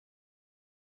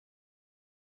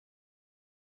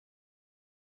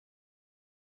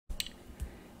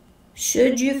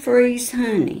Should you freeze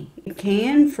honey? You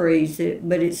can freeze it,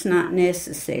 but it's not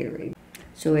necessary.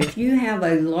 So if you have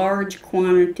a large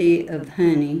quantity of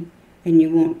honey and you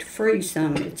want to freeze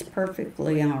some, it's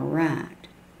perfectly all right.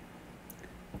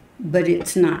 But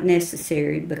it's not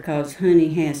necessary because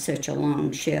honey has such a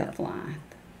long shelf life.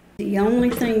 The only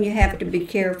thing you have to be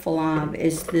careful of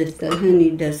is that the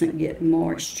honey doesn't get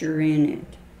moisture in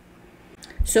it.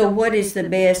 So what is the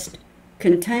best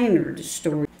container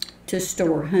to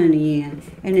store honey in?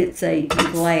 And it's a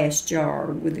glass jar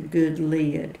with a good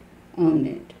lid on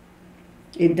it.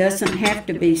 It doesn't have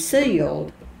to be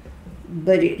sealed,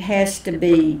 but it has to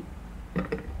be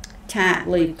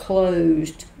tightly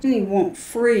closed. Honey won't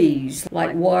freeze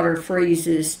like water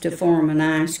freezes to form an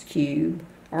ice cube,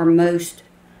 or most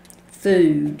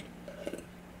food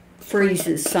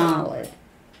freezes solid.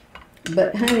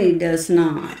 But honey does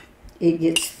not. It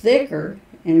gets thicker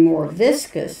and more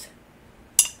viscous.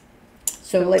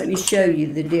 So let me show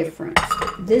you the difference.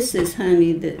 This is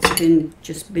honey that's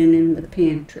just been in the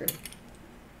pantry.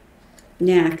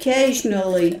 Now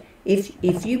occasionally,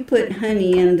 if you put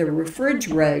honey in the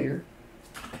refrigerator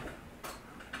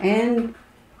and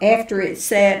after it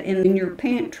sat in your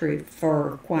pantry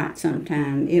for quite some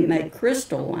time, it may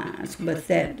crystallize, but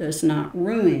that does not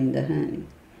ruin the honey.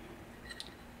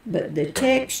 But the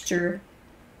texture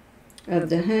of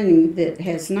the honey that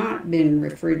has not been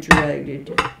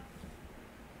refrigerated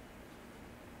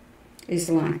is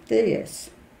like this.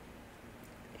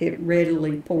 It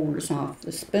readily pours off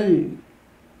the spoon.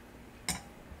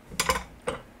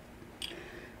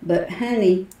 But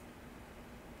honey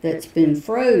that's been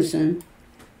frozen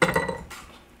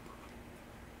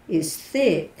is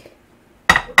thick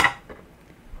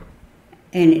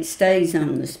and it stays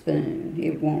on the spoon.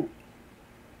 It won't,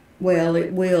 well,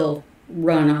 it will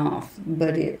run off,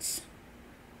 but it's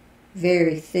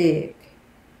very thick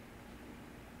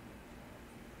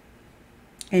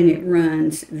and it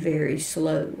runs very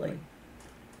slowly.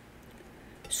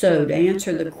 So to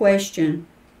answer the question,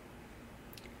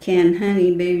 can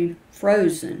honey be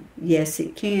frozen? Yes,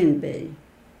 it can be.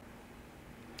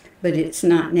 But it's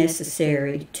not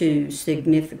necessary to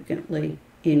significantly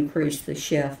increase the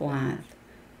shelf life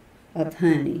of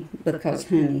honey because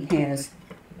honey has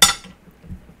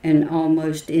an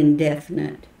almost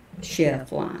indefinite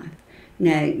shelf life.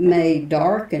 Now it may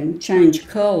darken, change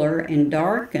color and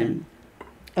darken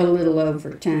a little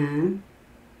over time,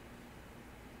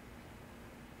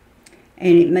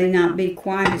 and it may not be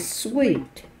quite as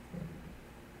sweet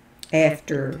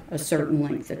after a certain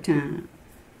length of time,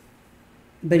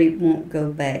 but it won't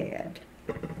go bad.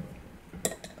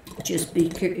 Just be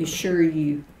sure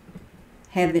you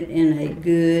have it in a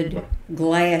good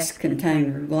glass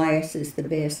container. Glass is the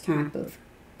best type of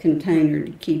container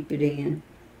to keep it in.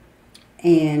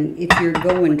 And if you're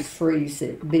going to freeze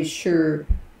it, be sure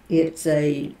it's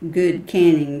a good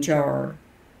canning jar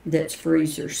that's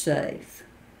freezer safe.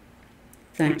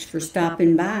 Thanks for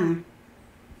stopping by.